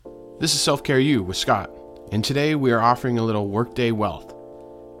This is Self-Care You with Scott, and today we are offering a little workday wealth,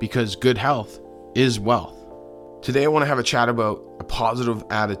 because good health is wealth. Today I want to have a chat about a positive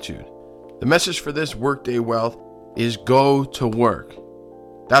attitude. The message for this workday wealth is go to work.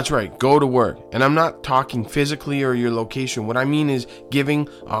 That's right, go to work. And I'm not talking physically or your location. What I mean is giving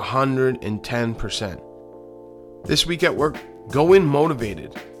 110%. This week at work, go in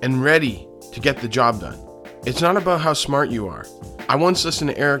motivated and ready to get the job done. It's not about how smart you are. I once listened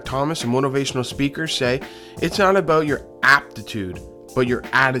to Eric Thomas, a motivational speaker, say, it's not about your aptitude, but your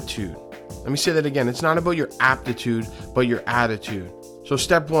attitude. Let me say that again. It's not about your aptitude, but your attitude. So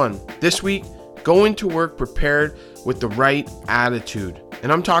step one, this week, go into work prepared with the right attitude.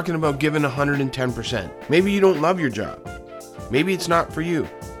 And I'm talking about giving 110%. Maybe you don't love your job. Maybe it's not for you.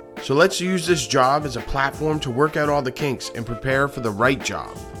 So let's use this job as a platform to work out all the kinks and prepare for the right job.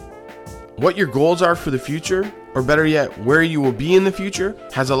 What your goals are for the future, or better yet, where you will be in the future,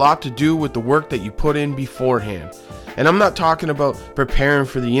 has a lot to do with the work that you put in beforehand. And I'm not talking about preparing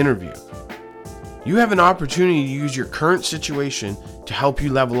for the interview. You have an opportunity to use your current situation to help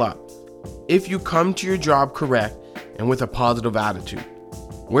you level up, if you come to your job correct and with a positive attitude.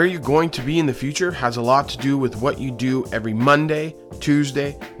 Where you're going to be in the future has a lot to do with what you do every Monday,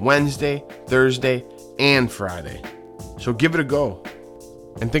 Tuesday, Wednesday, Thursday, and Friday. So give it a go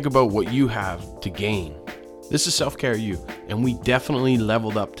and think about what you have to gain. This is Self-Care You, and we definitely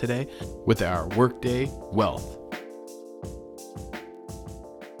leveled up today with our workday wealth.